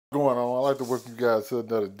Going on? I'd like to welcome you guys to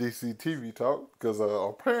another DC TV talk because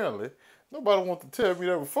apparently nobody wants to tell me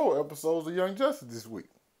there were 4 episodes of Young Justice this week.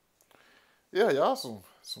 Yeah, y'all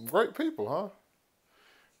some great people, huh?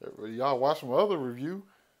 Y'all watched my other review,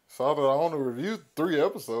 saw that I only reviewed 3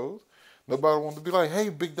 episodes. Nobody wanted to be like, "Hey,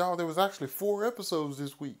 big dog, there was actually 4 episodes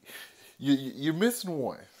this week. You're missing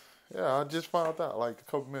one." Yeah, I just found out like a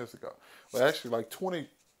couple minutes ago. Well, actually, like 25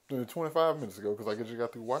 minutes ago because I just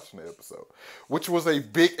got through watching the episode, which was a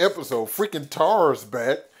big episode. Freaking Tara's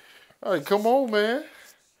back. All right, come on, man.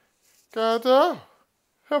 God damn.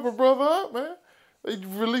 Help a brother out, man. They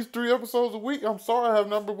release 3 episodes a week. I'm sorry I have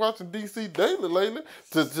not been watching DC Daily lately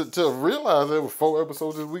to realize there were 4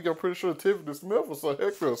 episodes this week. I'm pretty sure Tiffany Smith was so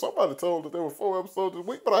hectic. Somebody told that there were 4 episodes this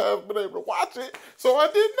week, but I haven't been able to watch it, so I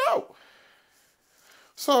didn't know.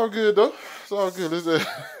 It's all good, though. It's all good.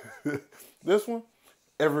 This one,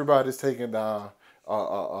 everybody's taking down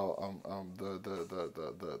the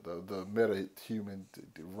meta human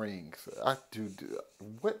rings. I do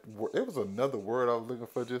what? It was another word I was looking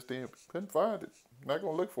for just then. Couldn't find it. Not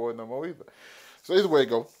gonna look for it no more either. So either way it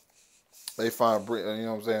go, they find Brit. You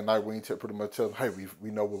know what I'm saying? Nightwing pretty much tells them, "Hey,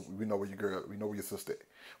 we know where your girl, we know where your sister. At.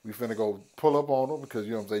 We finna go pull up on them because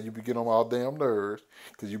you know what I'm saying. You be getting on all damn nerves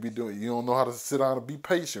because you don't know how to sit down and be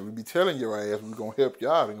patient. We be telling your ass we gonna help you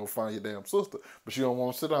out and gonna find your damn sister, but you don't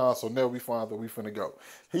want to sit down. So now we find that we finna go.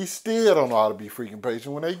 He still don't know how to be freaking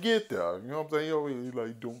patient when they get there. You know what I'm saying? He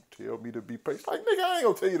like, don't tell me to be patient. Like nigga, I ain't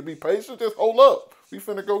gonna tell you to be patient. Just hold up. We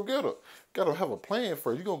finna go get her. Gotta have a plan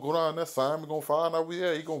first. You gonna go down that Simon gonna find out we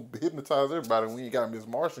at. He gonna hypnotize everybody. We ain't got Miss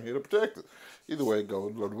Martian here to protect us. Either way it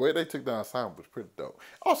goes, the way they took down Simon was pretty dope.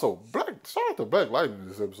 Also, shout out to Black Lightning in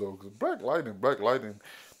this episode because Black Lightning,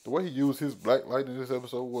 the way he used his Black Lightning in this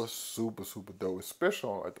episode was super super dope. Especially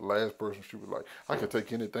on like the last person, she was like, "I can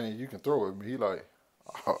take anything you can throw at me." He like,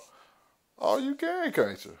 "Oh, you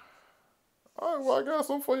can't you?" All right, well, I got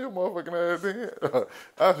some for your motherfucking ass then.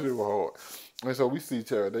 That shit was hard. And so we see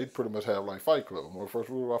Tara, they pretty much have like Fight Club. When the first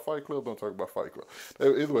rule about Fight Club, don't talk about Fight Club.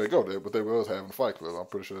 Either way it go there, but they was having Fight Club. I'm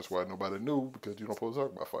pretty sure that's why nobody knew because you don't supposed to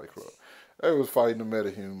talk about Fight Club. They was fighting the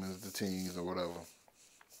metahumans, the teens, or whatever.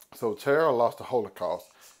 So Tara lost the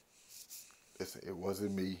Holocaust. It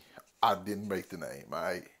wasn't me. I didn't make the name. All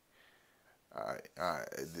right.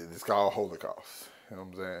 It's called Holocaust. You know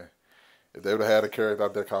what I'm saying? If they would have had a character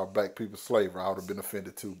out there called Black People Slavery, I would have been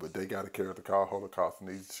offended too. But they got a character called Holocaust and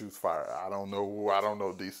he shoots fire. I don't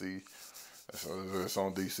know DC. It's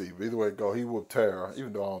on DC. But either way it go, he whooped Tara,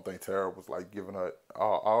 even though I don't think Tara was like giving her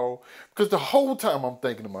all. Because the whole time I'm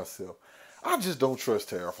thinking to myself, I just don't trust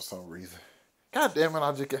Tara for some reason. God damn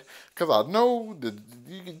it, because I know that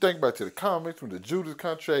you can think back to the comics from the Judas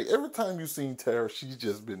contract. Every time you've seen Tara, she's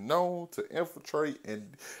just been known to infiltrate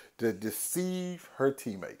and to deceive her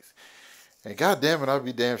teammates. And goddamn it, I'd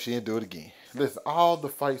be damned if she didn't do it again. Listen, all the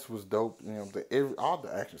fights was dope. You know what I'm saying? All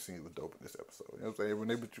the action scenes were dope in this episode. You know what I'm saying? When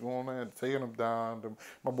they put you on there and taking them down,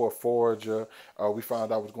 my boy Forager, we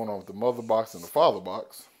found out what's going on with the mother box and the father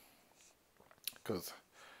box. Because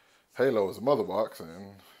Halo is a mother box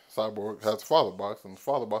and Cyborg has a father box. And the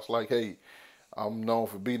father box like, hey, I'm known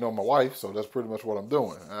for beating on my wife, so that's pretty much what I'm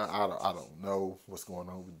doing. I don't know what's going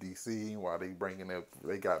on with DC, why they bringing up,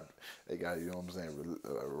 they got you know what I'm saying,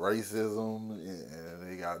 racism, and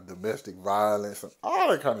they got domestic violence, and all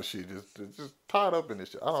that kind of shit, just tied up in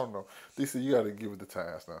this shit. I don't know. DC, you got to give it the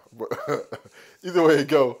times now. But either way it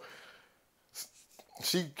go,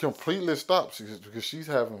 she completely stops because she's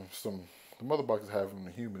having the mother box is having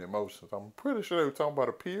human emotions. I'm pretty sure they were talking about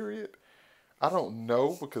a period. I don't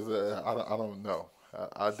know because I don't know.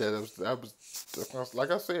 That was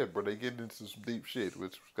like I said, bro. They get into some deep shit,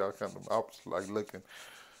 which got kind of I was like looking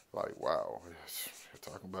like, wow, you're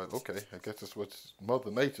talking about okay. I guess that's what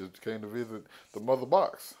Mother Nature came to visit the mother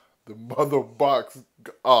box. The mother box.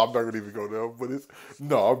 Oh, I'm not gonna even go there, but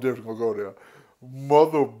I'm definitely gonna go there.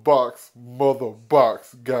 Mother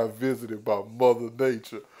box got visited by Mother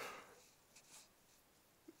Nature.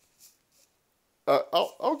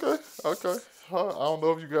 Okay. I don't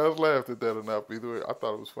know if you guys laughed at that or not, but either way, I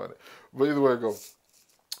thought it was funny. But either way it goes,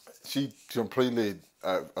 she completely,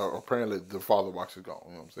 apparently the father box is gone,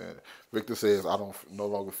 you know what I'm saying? Victor says, I don't no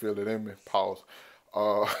longer feel it in me, pause.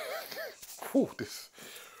 Uh, this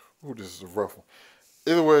is a rough one.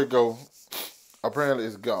 Either way it goes, apparently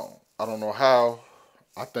it's gone. I don't know how,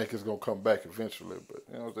 I think it's going to come back eventually, but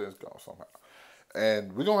you know what I'm saying, it's gone somehow.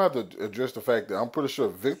 And we're going to have to address the fact that I'm pretty sure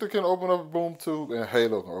Victor can open up a boom tube and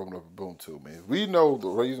Halo can open up a boom tube. Man, we know the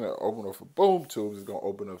reason to open up a boom tube is going to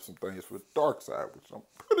open up some things for the dark side, which I'm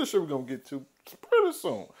pretty sure we're going to get to pretty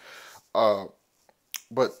soon.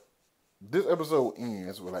 But this episode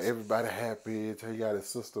ends with like everybody happy. He got his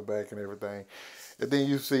sister back and everything, and then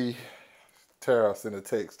you see Tara send a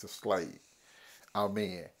text to Slade. I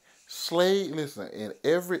mean, Slade. Listen, in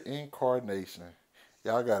every incarnation,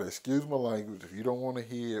 y'all gotta excuse my language. If you don't want to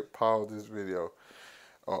hear it, pause this video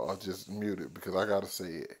or just mute it because I gotta say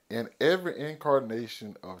it. In every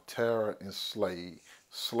incarnation of Tara and Slade,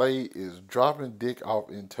 Slade is dropping dick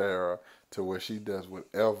off in Tara to where she does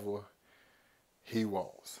whatever he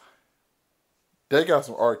wants. They got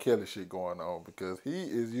some R. Kelly shit going on because he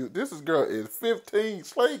is you. This is girl is 15.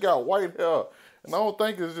 Slade got white hair, and I don't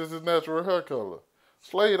think it's just his natural hair color.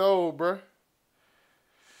 Slade old, bruh.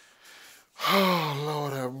 Oh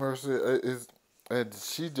Lord have mercy. And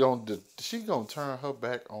she gonna turn her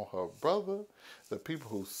back on her brother, the people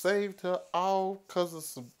who saved her, all because of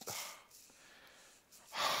some.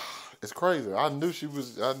 It's crazy. I knew she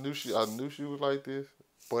was like this,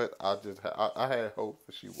 but I had hope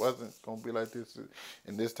that she wasn't gonna be like this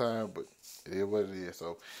in this time. But it is what it is.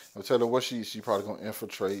 So I'm telling her what she probably gonna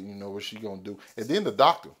infiltrate. You know what she gonna do. And then the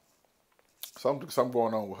doctor, something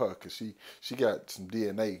going on with her because she got some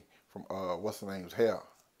DNA from what's her name's hair.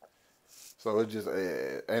 So it just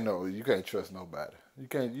ain't no, you can't trust nobody.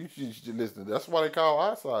 You listen. That's why they call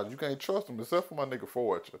outsiders. You can't trust them except for my nigga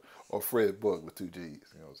Forge or Fred Bug with 2 G's. You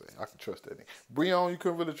know what I'm saying? I can trust that nigga. Breon, you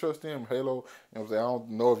couldn't really trust him. Halo, you know what I'm saying? I don't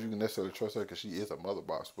know if you can necessarily trust her because she is a mother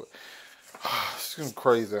boss, but it's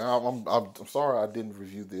crazy. I'm sorry I didn't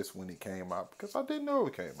review this when it came out because I didn't know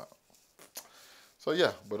it came out. So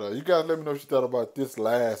yeah, but you guys let me know what you thought about this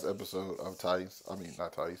last episode of Titans. I mean,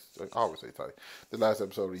 not Titans. I always say Titans. The last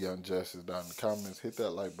episode of Young Justice down in the comments. Hit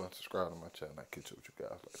that like button, subscribe to my channel. I'll catch up with you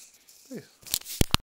guys later. Peace.